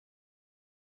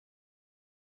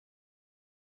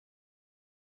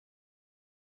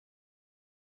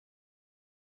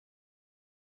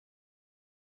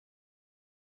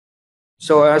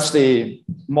So as the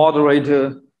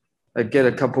moderator, I get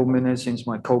a couple minutes since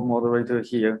my co-moderator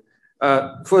here.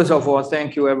 First of all,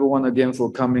 thank you everyone again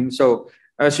for coming. So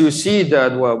as you see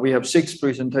that, well, we have 6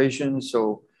 presentations.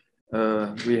 So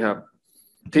we have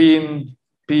Tim,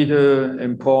 Peter,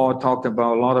 and Paul talked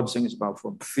about a lot of things about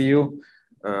from field.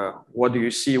 What do you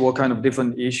see? What kind of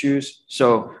different issues?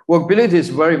 So workability is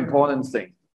a very important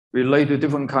thing related to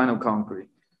different kind of concrete.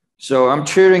 So I'm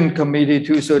chairing committee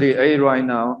 238 right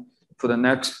now for the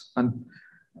next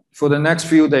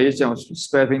few days. I'm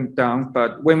stepping down.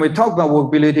 But when we talk about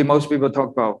workability, most people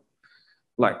talk about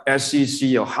like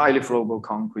SCC or highly flowable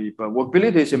concrete. But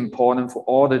workability is important for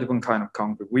all the different kind of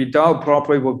concrete. Without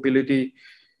proper workability,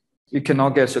 you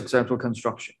cannot get successful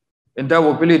construction. And that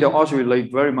workability also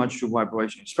relates very much to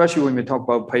vibration, especially when we talk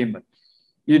about pavement.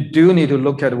 You do need to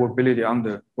look at workability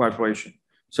under vibration.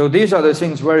 So these are the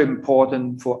things very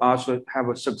important for us to have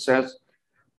a success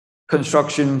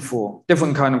construction for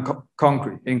different kind of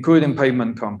concrete, including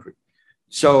pavement concrete.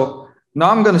 So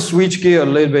now I'm going to switch gear a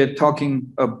little bit,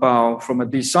 talking about from a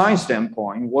design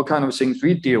standpoint, what kind of things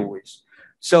we deal with.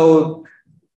 So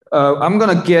I'm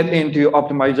going to get into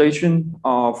optimization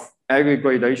of aggregate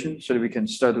gradation so that we can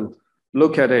start to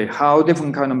look at how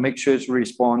different kind of mixtures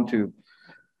respond to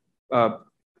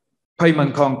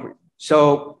pavement concrete.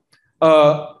 So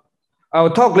I'll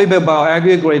talk a little bit about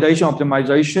aggregate gradation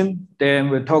optimization. Then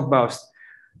we'll talk about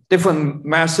different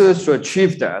methods to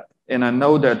achieve that. And I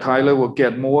know that Tyler will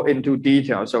get more into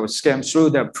detail, so I'll scan through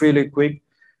that pretty quick.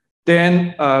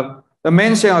 Then the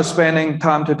main thing I'm spending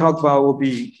time to talk about will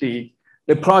be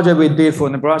the project we did for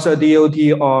Nebraska DOT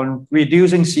on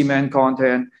reducing cement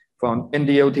content from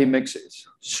NDOT mixes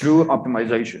through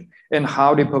optimization and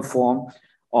how they perform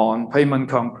on pavement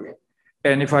concrete.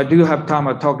 And if I do have time,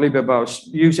 I'll talk a little bit about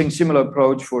using similar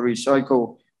approach for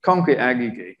recycled concrete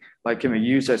aggregate, like can we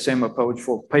use that same approach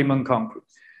for pavement concrete.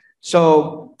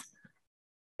 So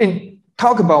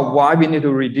talk about why we need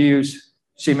to reduce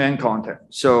cement content.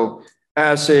 So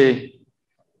as a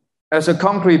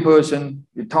concrete person,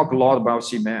 you talk a lot about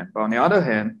cement, but on the other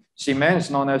hand, cement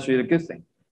is not necessarily a good thing.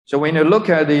 So when you look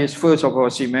at this, first of all,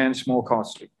 cement is more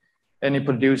costly. Any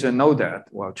producer know that.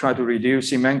 Well, try to reduce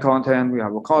cement content, we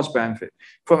have a cost benefit.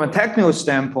 From a technical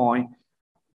standpoint,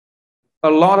 a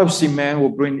lot of cement will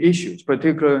bring issues,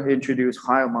 particularly introduce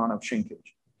high amount of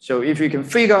shrinkage. So if you can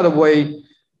figure out a way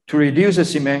to reduce the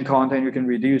cement content, you can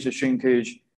reduce the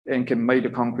shrinkage and can make the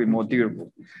concrete more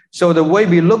durable. So the way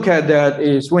we look at that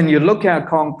is when you look at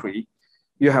concrete,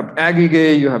 you have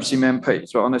aggregate, you have cement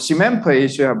paste. So on the cement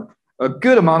paste, you have a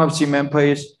good amount of cement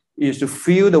paste is to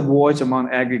fill the voids among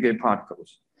aggregate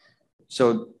particles.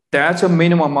 So that's a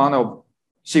minimum amount of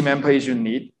cement paste you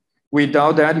need.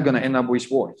 Without that, you're going to end up with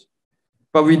voids.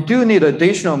 But we do need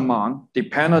additional amount,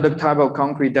 depending on the type of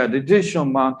concrete, that additional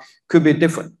amount could be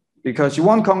different because you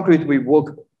want concrete to be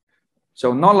workable.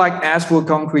 So not like asphalt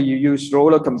concrete, you use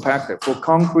roller compactor. For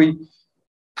concrete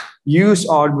use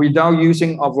or without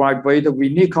using a vibrator, we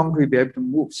need concrete to be able to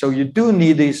move. So you do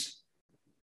need this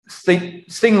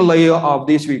thin layer of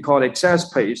this we call excess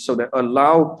paste, so that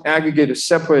allow aggregate to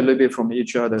separate a little bit from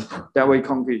each other. That way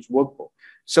concrete is workable.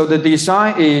 So the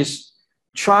design is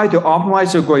try to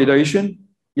optimize the gradation,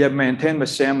 yet maintain the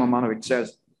same amount of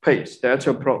excess paste. That's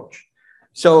the approach.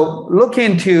 So look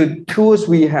into tools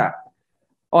we have.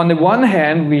 On the one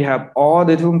hand, we have all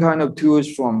the different kind of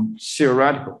tools from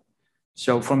theoretical.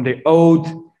 So from the old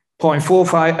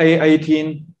 0.45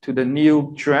 A18 to the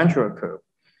new tarantula curve.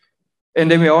 And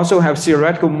then we also have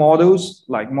theoretical models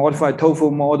like modified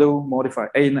TOEFL model, modified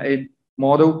A&A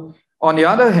model. On the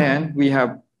other hand, we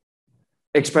have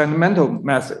experimental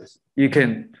methods. You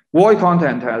can void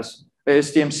content test,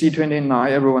 STM-C29,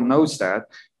 everyone knows that.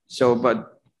 So,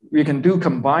 but we can do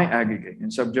combined aggregate.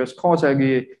 Instead of just coarse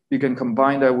aggregate, you can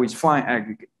combine that with fine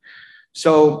aggregate.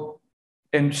 So,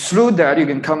 and through that, you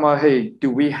can come out, hey, do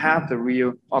we have the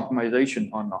real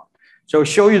optimization or not? So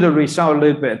show you the result a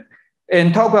little bit.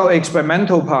 And talk about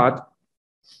experimental part.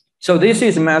 So this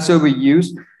is a method we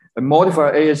use, a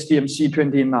modified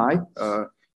ASTM-C29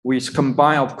 with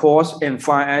combine of coarse and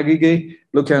fine aggregate.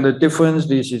 Look at the difference.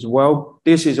 This is a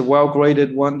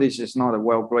well-graded one. This is not a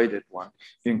well-graded one.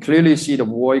 You can clearly see the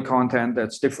void content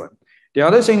that's different. The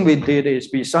other thing we did is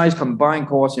besides combine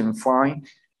coarse and fine,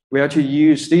 we actually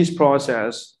use this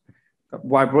process,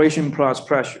 vibration plus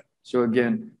pressure. So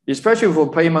again, especially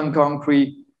for pavement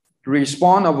concrete, the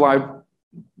response of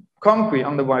concrete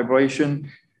under vibration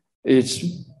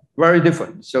is very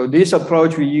different. So this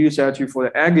approach we use actually for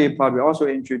the aggregate part, we also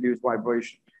introduce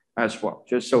vibration as well,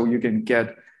 just so you can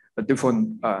get a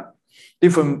different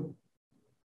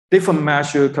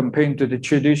measure compared to the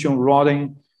traditional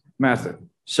rodding method.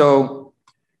 So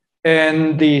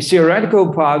And the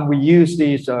theoretical part, we use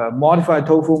this modified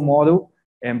TOEFL model.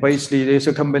 And basically, there's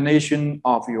a combination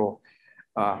of your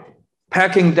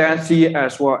packing density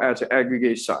as well as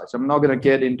aggregate size. I'm not going to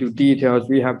get into details.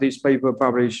 We have this paper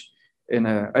published in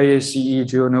an ASCE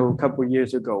journal a couple of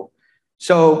years ago.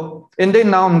 So, and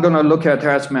then now I'm going to look at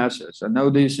test methods. I know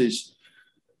this is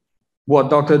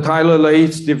what Dr. Tyler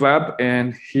Lates developed,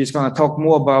 and he's going to talk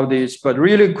more about this. But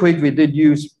really quick, we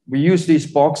use these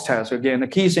box tests. Again, the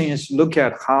key thing is look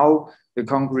at how the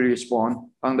concrete respond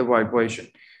under vibration.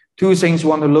 Two things you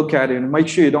want to look at, and make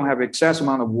sure you don't have excess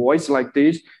amount of voids like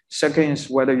this. Second is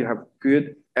whether you have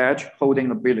good edge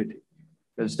holding ability,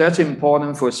 because that's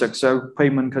important for successful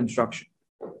pavement construction.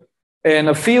 And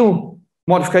a few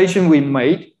modifications we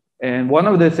made, and one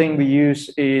of the things we use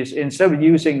is instead of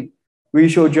using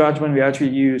visual judgment, we actually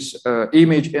use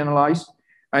image analyze.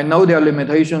 I know there are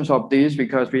limitations of this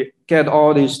because we get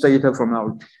all this data from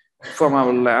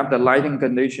our lab. The lighting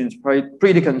conditions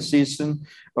pretty consistent.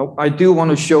 But I do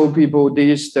want to show people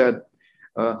this, that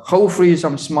hopefully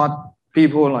some smart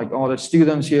people like all the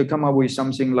students here come up with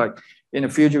something like in the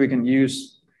future we can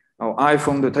use our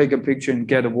iPhone to take a picture and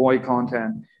get a void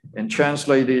content and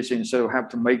translate this instead of have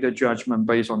to make the judgment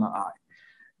based on the eye.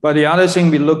 But the other thing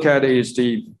we look at is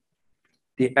the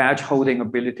edge holding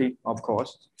ability, of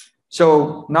course.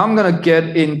 So now I'm going to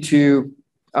get into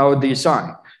our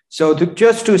design. So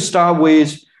just to start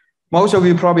with, most of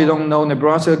you probably don't know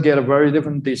Nebraska get a very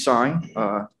different design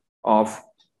of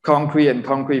concrete and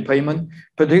concrete pavement.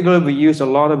 Particularly, we use a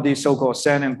lot of these so-called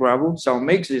sand and gravel. So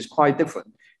mix is quite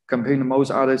different compared to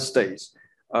most other states.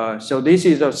 So this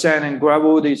is our sand and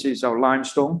gravel. This is our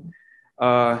limestone.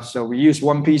 So we use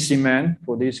 1-piece cement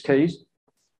for this case.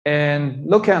 And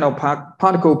look at our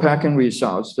particle packing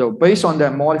results. So based on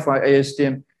that modified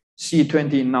ASTM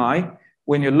C29,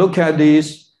 when you look at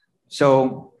this,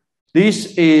 so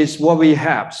this is what we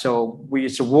have. So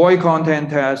it's a void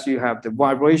content test. You have the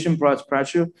vibration plus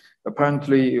pressure.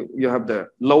 Apparently, you have the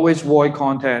lowest void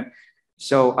content.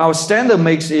 So our standard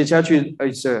mix is actually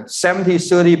it's a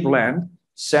 70-30 blend,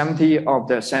 70 of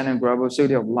the sand and gravel,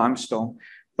 30 of limestone.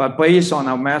 But based on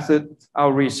our method,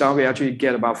 our result, we actually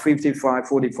get about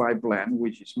 55-45 blend,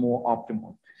 which is more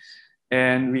optimal.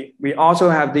 And we also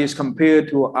have this compared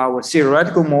to our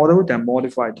theoretical model, the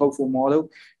modified TOEFL model.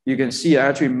 You can see it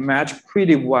actually match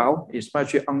pretty well,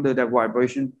 especially under the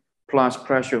vibration plus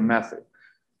pressure method.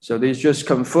 So this just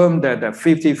confirmed that the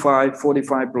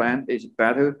 55-45 blend is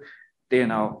better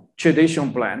than our traditional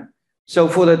blend. So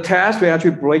for the test, we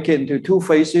actually break it into two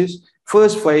phases.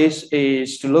 First phase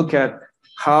is to look at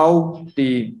how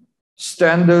the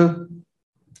standard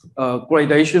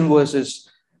gradation versus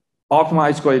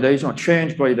optimized gradation or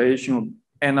change gradation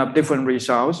end up different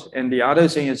results. And the other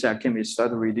thing is that can we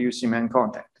start to reduce cement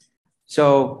content.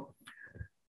 So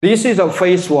this is a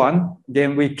phase one.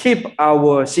 Then we keep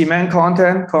our cement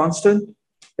content constant.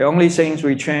 The only things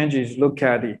we change is look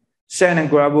at the sand and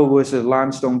gravel versus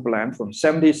limestone blend from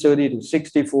 70-30 to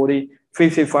 60-40,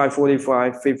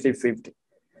 55-45, 50-50.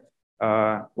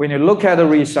 When you look at the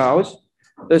results,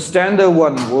 the standard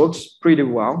one works pretty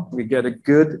well. We get a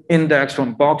good index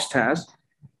from box test.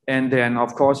 And then,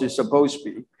 of course, it's supposed to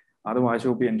be. Otherwise,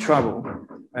 we'll be in trouble.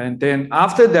 And then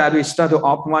after that, we start to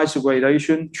optimize the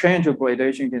gradation, change the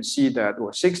gradation. You can see that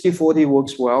 60-40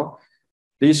 works well.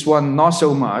 This one, not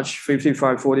so much.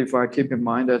 55-45, keep in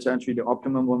mind, that's actually the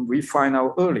optimum one we find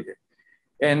out earlier.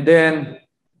 And then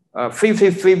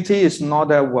 50-50 is not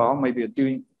that well. Maybe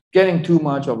getting too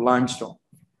much of limestone.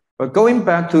 But going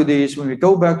back to this, when we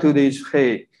go back to this,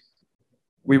 hey,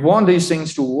 we want these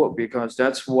things to work because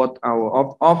that's what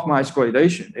our optimized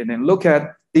gradation. And then look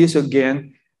at this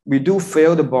again. We do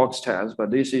fail the box test,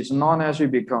 but this is not actually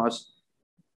because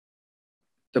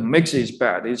the mix is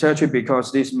bad. It's actually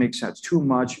because this mix has too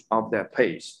much of that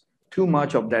paste, too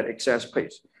much of that excess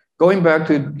paste. Going back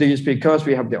to this, because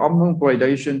we have the optimum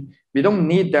gradation, we don't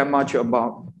need that much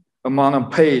amount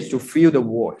of paste to fill the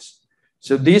voids.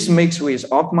 So this mix with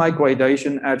optimized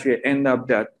gradation actually end up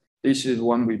that this is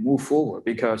when we move forward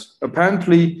because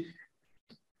apparently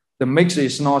the mix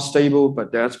is not stable,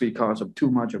 but that's because of too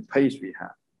much of paste we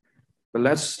have. But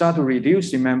let's start to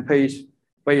reduce cement paste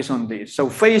based on this. So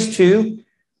phase two,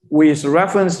 with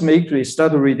reference mix, we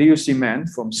start to reduce cement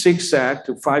from 6 sag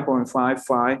to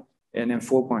 5.55 and then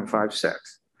 4.5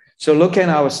 sags. So look at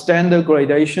our standard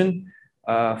gradation,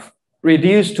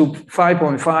 reduced to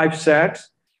 5.5 sags.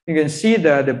 You can see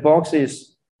that the box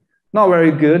is not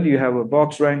very good. You have a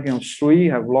box ranking of 3,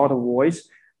 you have a lot of voids,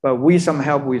 but with some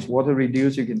help with water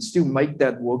reduce, you can still make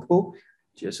that workable,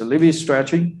 just a little bit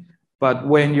stretching. But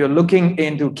when you're looking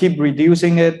into keep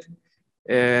reducing it,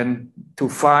 And to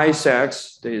 5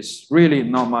 sacks, there's really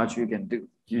not much you can do.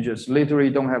 You just literally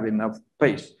don't have enough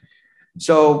paste.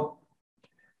 So,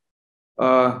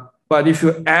 but if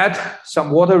you add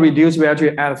some water reduce, we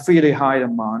actually add a fairly high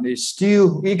amount. It's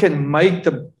still, you can make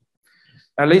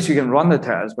at least you can run the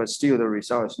test, but still the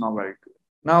result is not very good.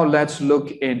 Now let's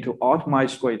look into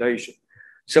optimized gradation.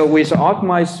 So with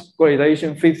optimized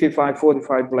gradation,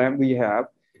 55-45 blend we have,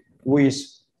 with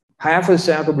half a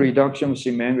sack of reduction of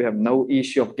cement, we have no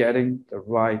issue of getting the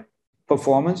right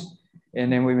performance.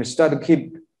 And then we will start to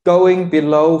keep going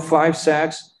below 5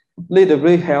 sacks, little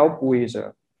bit help with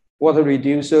a water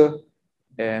reducer,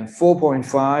 and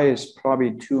 4.5 is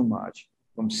probably too much.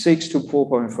 From 6 to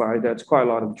 4.5, that's quite a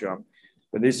lot of jump.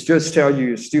 But this just tells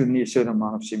you still need a certain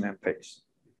amount of cement paste.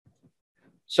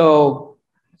 So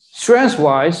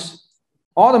strength-wise,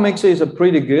 all the mixes are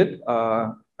pretty good.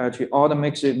 Actually, all the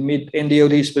mixes meet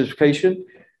NDOT specification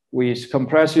with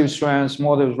compressive strength,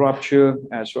 moderate rupture,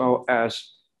 as well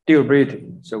as durability.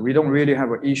 So we don't really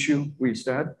have an issue with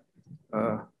that.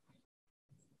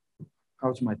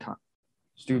 How's my time?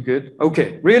 Still good?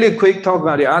 Okay, really quick talk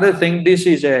about the other thing. This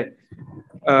is a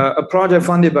project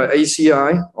funded by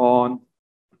ACI on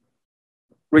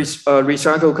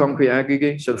recycled concrete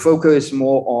aggregate. So the focus is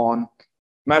more on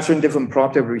measuring different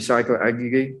properties of recycled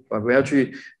aggregate.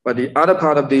 But the other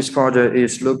part of this project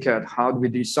is look at how do we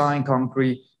design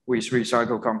concrete with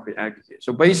recycled concrete aggregate.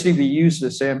 So basically we use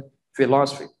the same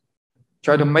philosophy.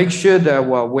 Try to make sure that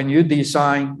when you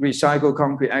design recycled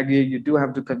concrete aggregate, you do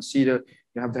have to consider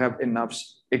you have to have enough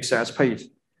excess paste.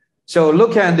 So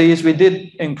look at this, we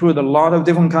did include a lot of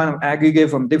different kind of aggregate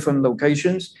from different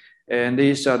locations. And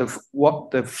these are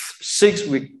the 6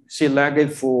 we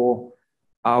selected for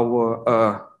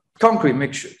our concrete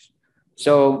mixtures.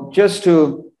 So just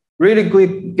to really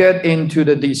quick get into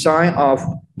the design of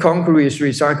concrete with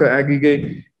recycled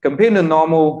aggregate, compared to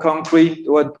normal concrete,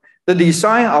 the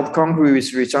design of concrete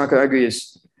with recycled aggregate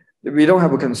is we don't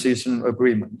have a consistent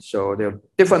agreement. So there are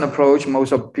different approach.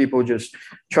 Most of people just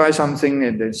try something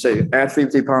and they say add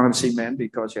 50 pounds of cement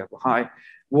because you have a high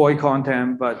void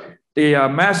content. But the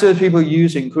methods people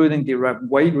use, including direct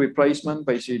weight replacement,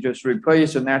 basically just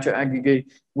replace the natural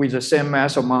aggregate with the same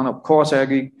mass amount of coarse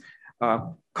aggregate,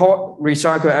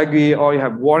 recycled aggregate, or you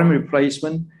have volume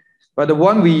replacement. But the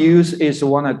one we use is the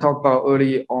one I talked about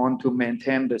early on to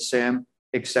maintain the same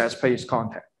excess paste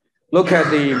content. Look at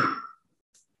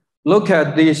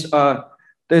this.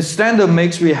 The standard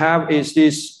mix we have is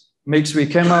this mix we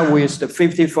came up with the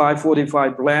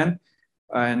 55-45 blend,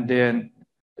 and then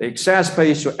the excess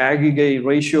paste to aggregate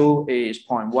ratio is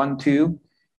 0.12.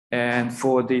 And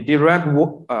for the direct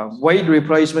weight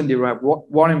replacement, direct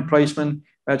volume replacement,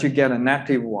 actually get a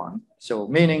 -1. So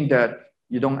meaning that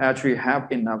you don't actually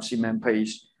have enough cement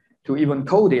paste to even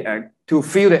coat to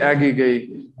fill the aggregate,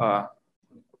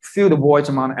 fill the void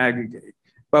amount of aggregate.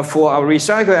 But for our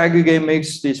recycled aggregate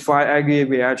mix, this 5 aggregate,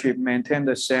 we actually maintain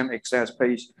the same excess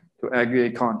paste to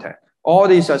aggregate content. All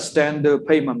these are standard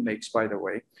pavement mix, by the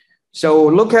way. So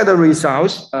look at the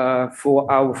results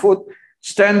for our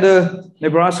standard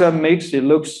Nebraska mix. It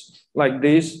looks like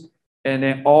this. And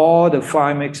then all the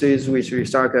 5 mixes with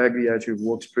recycled aggregate actually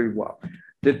works pretty well.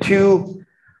 The 2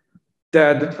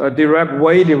 that direct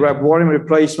weight, direct volume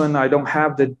replacement, I don't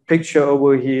have the picture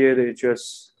over here. They're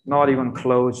just not even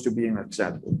close to being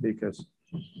acceptable because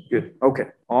good. Okay,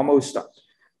 almost done.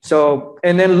 So,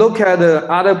 and then look at the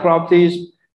other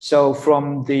properties. So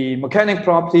from the mechanic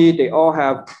property, they all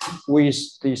have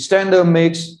with the standard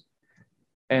mix,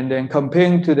 and then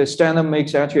comparing to the standard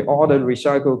mix, actually all the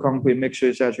recycled concrete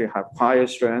mixtures actually have higher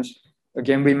strength.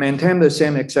 Again, we maintain the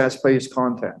same excess paste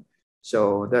content.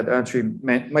 So that actually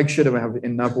make sure that we have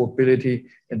enough workability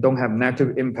and don't have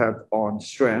negative impact on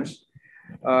strength.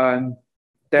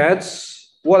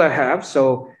 That's what I have.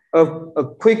 So a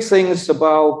quick things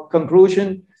about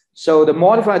conclusion. So the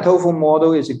modified TOEFL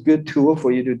model is a good tool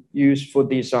for you to use for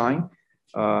design.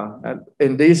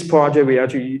 In this project, we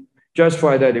actually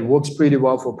justify that it works pretty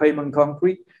well for pavement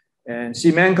concrete, and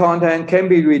cement content can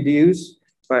be reduced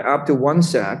by up to 1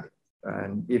 sack.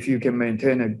 And if you can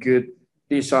maintain a good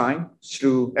design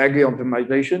through aggregate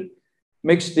optimization,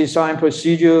 mixed design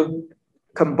procedure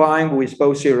combined with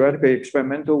both theoretical and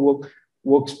experimental work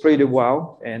works pretty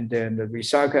well. And then the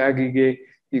recycled aggregate,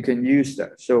 you can use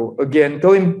that. So again,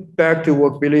 going back to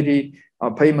workability,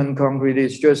 pavement concrete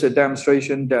is just a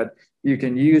demonstration that you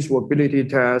can use workability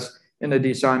tests in the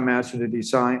design master to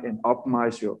design and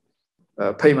optimize your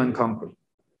pavement concrete.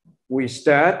 With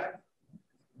that,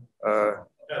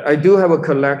 I do have a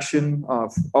collection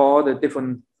of all the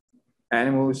different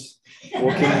animals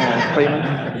working on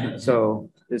pavement. So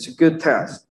it's a good test.